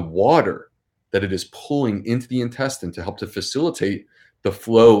and the water that it is pulling into the intestine to help to facilitate the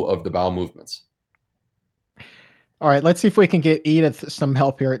flow of the bowel movements. All right, let's see if we can get Edith some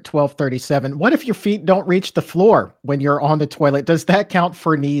help here at 12:37. What if your feet don't reach the floor when you're on the toilet? Does that count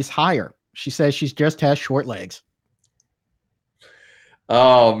for knees higher? She says she just has short legs.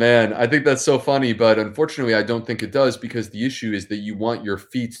 Oh, man, I think that's so funny, but unfortunately, I don't think it does because the issue is that you want your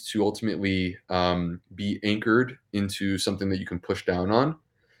feet to ultimately be anchored into something that you can push down on.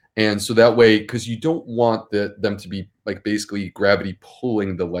 And so that way, because you don't want them to be like basically gravity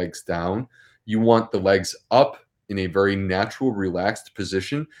pulling the legs down, you want the legs up in a very natural, relaxed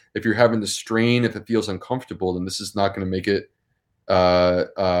position. If you're having to strain, if it feels uncomfortable, then this is not going to make it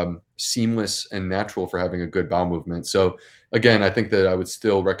seamless and natural for having a good bowel movement. So again, I think that I would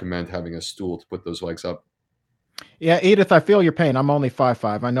still recommend having a stool to put those legs up. Yeah, Edith, I feel your pain. I'm only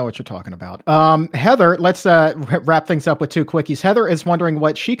 5'5". I know what you're talking about. Heather, let's wrap things up with two quickies. Heather is wondering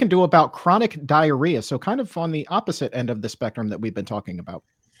what she can do about chronic diarrhea. So kind of on the opposite end of the spectrum that we've been talking about.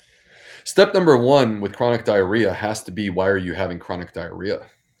 Step number one with chronic diarrhea has to be, why are you having chronic diarrhea?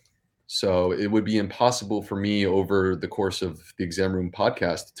 So it would be impossible for me over the course of the Exam Room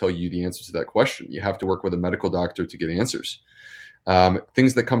podcast to tell you the answer to that question. You have to work with a medical doctor to get answers.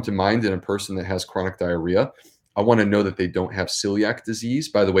 Things that come to mind in a person that has chronic diarrhea, I want to know that they don't have celiac disease.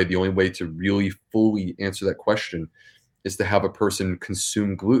 By the way, the only way to really fully answer that question is to have a person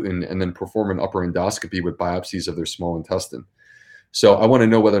consume gluten and then perform an upper endoscopy with biopsies of their small intestine. So I want to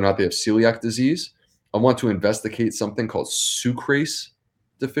know whether or not they have celiac disease. I want to investigate something called sucrase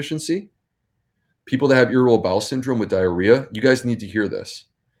deficiency. People that have irritable bowel syndrome with diarrhea, you guys need to hear this.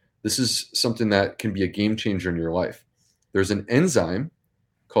 This is something that can be a game changer in your life. There's an enzyme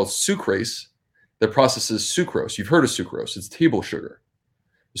called sucrase that processes sucrose. You've heard of sucrose. It's table sugar.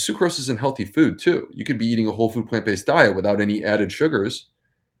 Sucrose is in healthy food too. You could be eating a whole food plant-based diet without any added sugars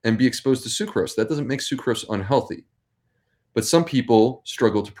and be exposed to sucrose. That doesn't make sucrose unhealthy. But some people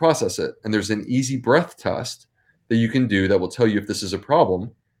struggle to process it. And there's an easy breath test that you can do that will tell you if this is a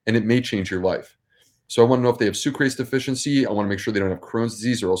problem, and it may change your life. So I want to know if they have sucrase deficiency. I want to make sure they don't have Crohn's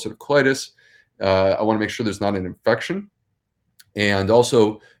disease or ulcerative colitis. I want to make sure there's not an infection. And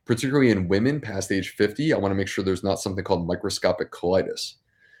also, particularly in women past age 50, I want to make sure there's not something called microscopic colitis.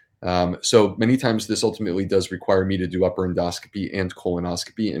 So many times this ultimately does require me to do upper endoscopy and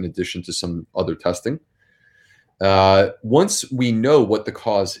colonoscopy in addition to some other testing. Once we know what the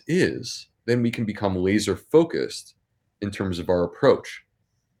cause is, then we can become laser focused in terms of our approach.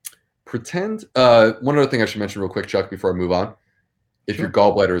 One other thing I should mention real quick, Chuck, before I move on. If your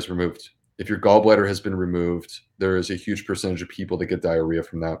gallbladder is removed, if your gallbladder has been removed, there is a huge percentage of people that get diarrhea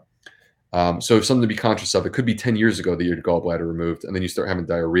from that. So if something to be conscious of, it could be 10 years ago that your gallbladder removed and then you start having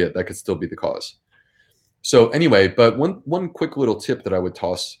diarrhea. That could still be the cause. So anyway, but one quick little tip that I would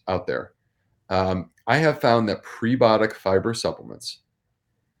toss out there. I have found that prebiotic fiber supplements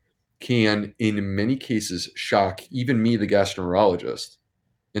can, in many cases, shock even me, the gastroenterologist,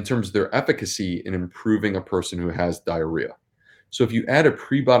 in terms of their efficacy in improving a person who has diarrhea. So if you add a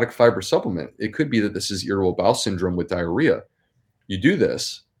prebiotic fiber supplement, it could be that this is irritable bowel syndrome with diarrhea. You do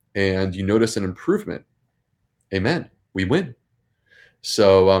this and you notice an improvement. Amen. We win.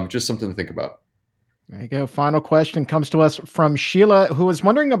 So just something to think about. There you go. Final question comes to us from Sheila, who is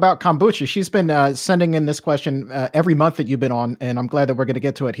wondering about kombucha. She's been sending in this question every month that you've been on, and I'm glad that we're going to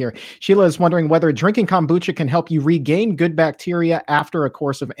get to it here. Sheila is wondering whether drinking kombucha can help you regain good bacteria after a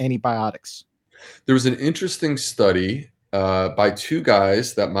course of antibiotics. There was an interesting study by two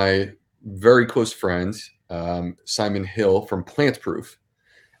guys that my very close friend, Simon Hill from Plant Proof,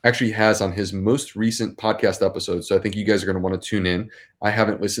 actually has on his most recent podcast episode. So I think you guys are going to want to tune in. I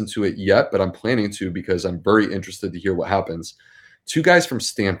haven't listened to it yet, but I'm planning to because I'm very interested to hear what happens. Two guys from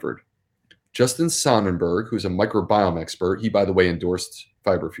Stanford, Justin Sonnenberg, who's a microbiome expert. He, by the way, endorsed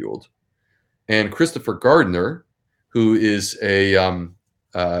Fiber Fueled. And Christopher Gardner, who is a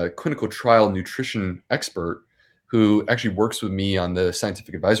clinical trial nutrition expert who actually works with me on the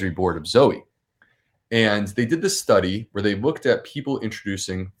scientific advisory board of Zoe. And they did this study where they looked at people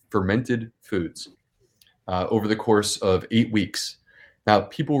introducing fermented foods over the course of 8 weeks. Now,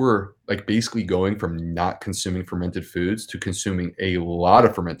 people were like basically going from not consuming fermented foods to consuming a lot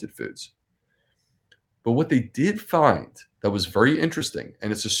of fermented foods. But what they did find that was very interesting,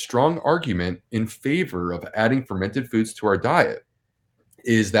 and it's a strong argument in favor of adding fermented foods to our diet,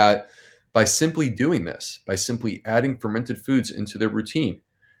 is that by simply doing this, by simply adding fermented foods into their routine,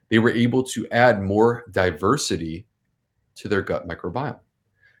 they were able to add more diversity to their gut microbiome.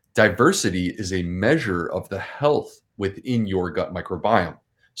 Diversity is a measure of the health within your gut microbiome.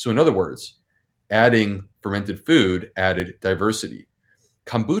 So in other words, adding fermented food added diversity.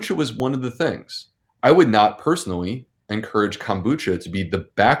 Kombucha was one of the things. I would not personally encourage kombucha to be the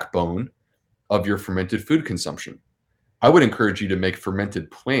backbone of your fermented food consumption. I would encourage you to make fermented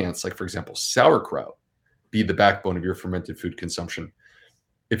plants, like for example, sauerkraut, be the backbone of your fermented food consumption.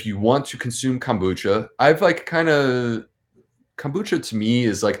 If you want to consume kombucha, kombucha to me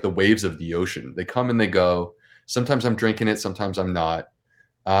is like the waves of the ocean. They come and they go. Sometimes I'm drinking it, sometimes I'm not.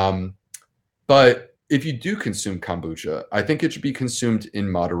 But if you do consume kombucha, I think it should be consumed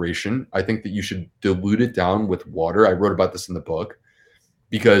in moderation. I think that you should dilute it down with water. I wrote about this in the book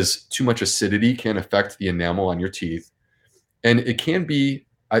because too much acidity can affect the enamel on your teeth. And it can be,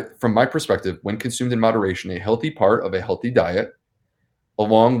 from my perspective, when consumed in moderation, a healthy part of a healthy diet,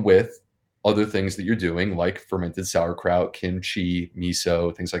 along with other things that you're doing, like fermented sauerkraut, kimchi,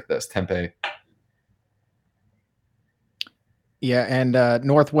 miso, things like this, tempeh. Yeah, and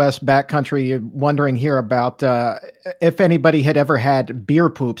Northwest Backcountry wondering here about if anybody had ever had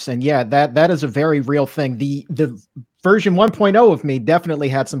beer poops, and yeah, that is a very real thing. The version 1.0 of me definitely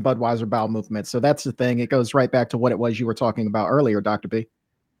had some Budweiser bowel movements, so that's the thing. It goes right back to what it was you were talking about earlier, Dr. B.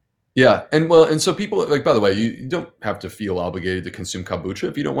 Yeah, and so people like. By the way, you don't have to feel obligated to consume kombucha.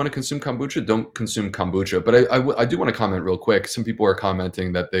 If you don't want to consume kombucha, don't consume kombucha. But I do want to comment real quick. Some people are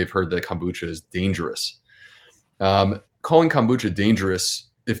commenting that they've heard that kombucha is dangerous. Calling kombucha dangerous,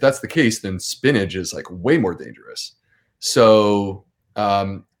 if that's the case, then spinach is like way more dangerous. So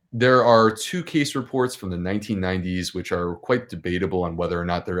there are two case reports from the 1990s, which are quite debatable on whether or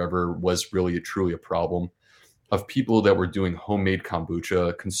not there ever was really truly a problem, of people that were doing homemade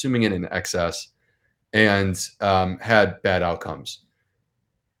kombucha, consuming it in excess, and had bad outcomes.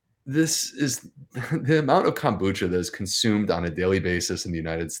 This is the amount of kombucha that is consumed on a daily basis in the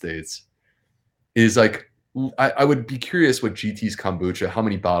United States is like, I would be curious what GT's kombucha, how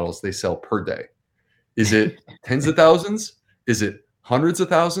many bottles they sell per day. Is it tens of thousands? Is it hundreds of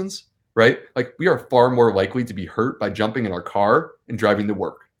thousands? Right? Like, we are far more likely to be hurt by jumping in our car and driving to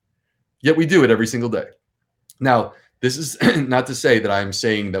work. Yet we do it every single day. Now, this is not to say that I'm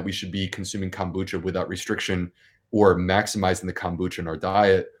saying that we should be consuming kombucha without restriction or maximizing the kombucha in our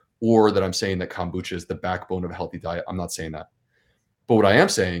diet, or that I'm saying that kombucha is the backbone of a healthy diet. I'm not saying that. But what I am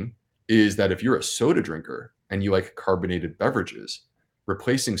saying is that if you're a soda drinker and you like carbonated beverages,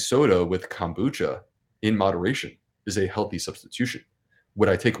 replacing soda with kombucha in moderation is a healthy substitution. Would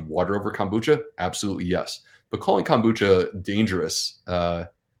I take water over kombucha? Absolutely yes. But calling kombucha dangerous, I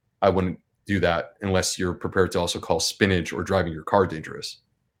wouldn't do that unless you're prepared to also call spinach or driving your car dangerous.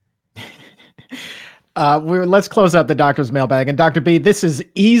 Let's close out the doctor's mailbag. And Dr. B, this is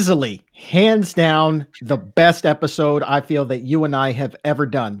easily, hands down, the best episode I feel that you and I have ever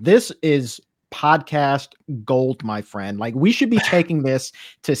done. This is podcast gold, my friend. Like, we should be taking this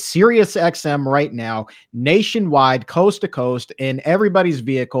to Sirius XM right now, nationwide, coast to coast, in everybody's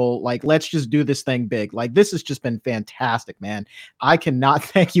vehicle. Like, let's just do this thing big. Like, this has just been fantastic, man. I cannot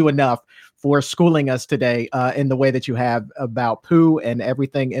thank you enough for schooling us today in the way that you have about poo and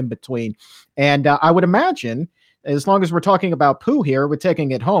everything in between. And I would imagine, as long as we're talking about poo here, we're taking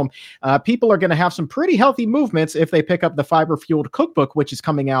it home, people are going to have some pretty healthy movements if they pick up the Fiber Fueled Cookbook, which is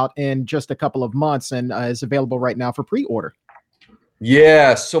coming out in just a couple of months and is available right now for pre-order.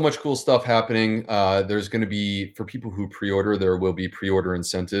 Yeah, so much cool stuff happening. There's going to be, for people who pre-order, there will be pre-order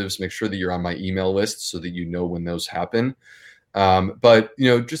incentives. Make sure that you're on my email list so that you know when those happen. But,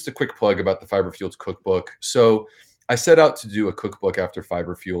 just a quick plug about the Fiber Fueled Cookbook. So I set out to do a cookbook after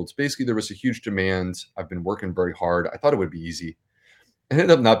Fiber Fueled. Basically, there was a huge demand. I've been working very hard. I thought it would be easy. It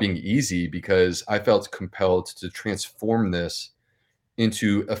ended up not being easy because I felt compelled to transform this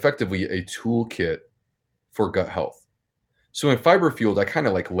into effectively a toolkit for gut health. So in Fiber Fueled, I kind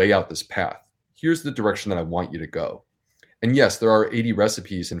of like lay out this path. Here's the direction that I want you to go. And yes, there are 80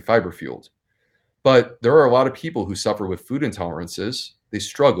 recipes in Fiber Fueled. But there are a lot of people who suffer with food intolerances. They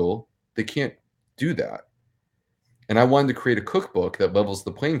struggle. They can't do that. And I wanted to create a cookbook that levels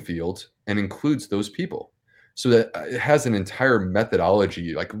the playing field and includes those people so that it has an entire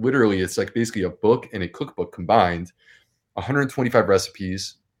methodology. Like, literally, it's like basically a book and a cookbook combined, 125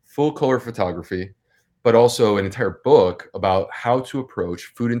 recipes, full color photography, but also an entire book about how to approach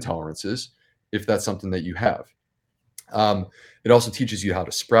food intolerances if that's something that you have. It also teaches you how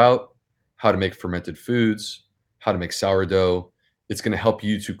to sprout, how to make fermented foods, how to make sourdough. It's going to help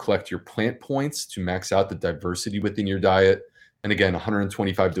you to collect your plant points to max out the diversity within your diet. And again,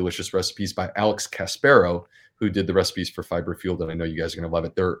 125 delicious recipes by Alex Caspero, who did the recipes for Fiber Fueled. And I know you guys are going to love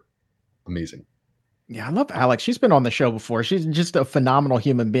it. They're amazing. Yeah, I love Alex. She's been on the show before. She's just a phenomenal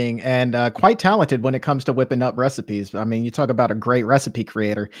human being and quite talented when it comes to whipping up recipes. I mean, you talk about a great recipe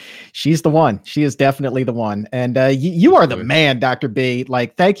creator. She's the one. She is definitely the one. And you are the man, Dr. B.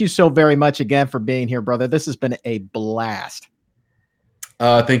 Like, thank you so very much again for being here, brother. This has been a blast.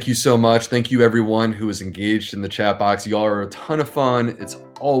 Thank you so much. Thank you, everyone who is engaged in the chat box. Y'all are a ton of fun. It's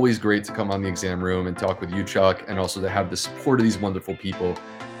always great to come on the exam room and talk with you, Chuck, and also to have the support of these wonderful people.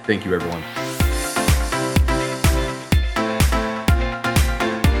 Thank you, everyone.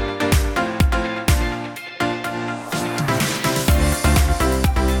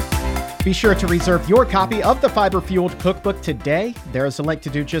 Be sure to reserve your copy of the Fiber Fueled Cookbook today. There's a link to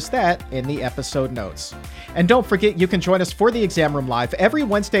do just that in the episode notes. And don't forget, you can join us for the Exam Room Live every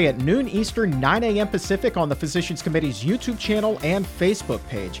Wednesday at noon Eastern, 9 a.m. Pacific on the Physicians Committee's YouTube channel and Facebook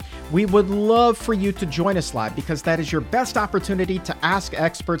page. We would love for you to join us live because that is your best opportunity to ask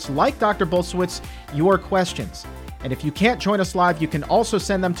experts like Dr. Bulsiewice your questions. And if you can't join us live, you can also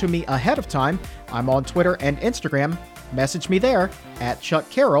send them to me ahead of time. I'm on Twitter and Instagram. Message me there at Chuck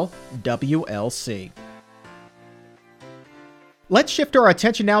Carroll, WLC. Let's shift our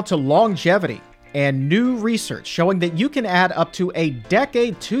attention now to longevity and new research showing that you can add up to a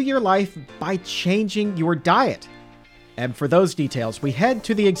decade to your life by changing your diet. And for those details, we head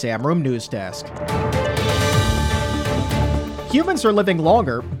to the exam room news desk. Humans are living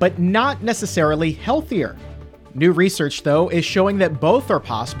longer, but not necessarily healthier. New research, though, is showing that both are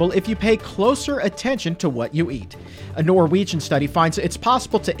possible if you pay closer attention to what you eat. A Norwegian study finds it's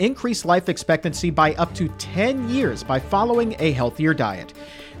possible to increase life expectancy by up to 10 years by following a healthier diet.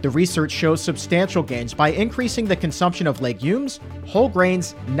 The research shows substantial gains by increasing the consumption of legumes, whole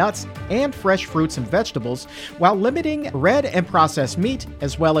grains, nuts, and fresh fruits and vegetables, while limiting red and processed meat,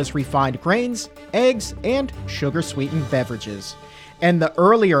 as well as refined grains, eggs, and sugar-sweetened beverages. And the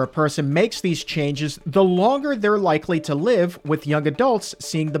earlier a person makes these changes, the longer they're likely to live, with young adults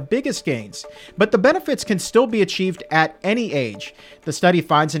seeing the biggest gains. But the benefits can still be achieved at any age. The study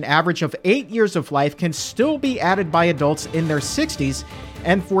finds an average of 8 years of life can still be added by adults in their 60s,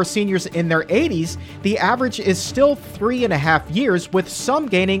 and for seniors in their 80s, the average is still 3.5 years, with some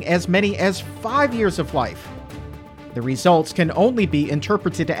gaining as many as 5 years of life. The results can only be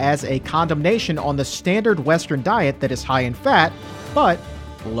interpreted as a condemnation on the standard Western diet that is high in fat, but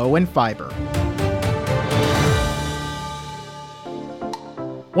low in fiber.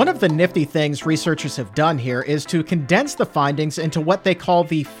 One of the nifty things researchers have done here is to condense the findings into what they call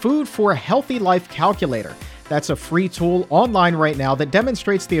the Food for a Healthy Life Calculator. That's a free tool online right now that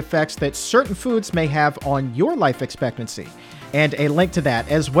demonstrates the effects that certain foods may have on your life expectancy. And a link to that,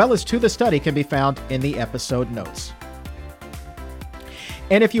 as well as to the study, can be found in the episode notes.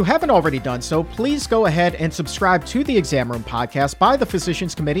 And if you haven't already done so, please go ahead and subscribe to the Exam Room Podcast by the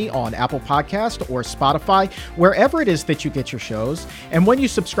Physicians Committee on Apple Podcast or Spotify, wherever it is that you get your shows. And when you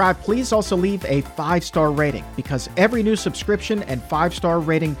subscribe, please also leave a 5-star rating, because every new subscription and 5-star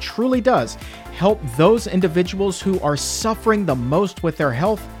rating truly does help those individuals who are suffering the most with their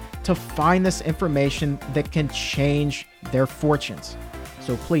health to find this information that can change their fortunes.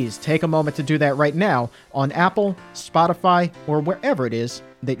 So please take a moment to do that right now on Apple, Spotify, or wherever it is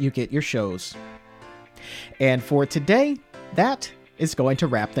that you get your shows. And for today, that is going to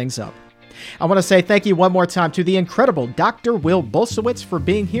wrap things up. I want to say thank you one more time to the incredible Dr. Will Bulsiewice for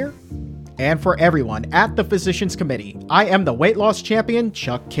being here. And for everyone at the Physicians Committee, I am the weight loss champion,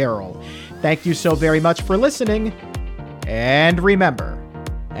 Chuck Carroll. Thank you so very much for listening. And remember,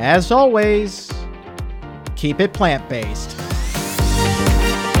 as always, keep it plant-based.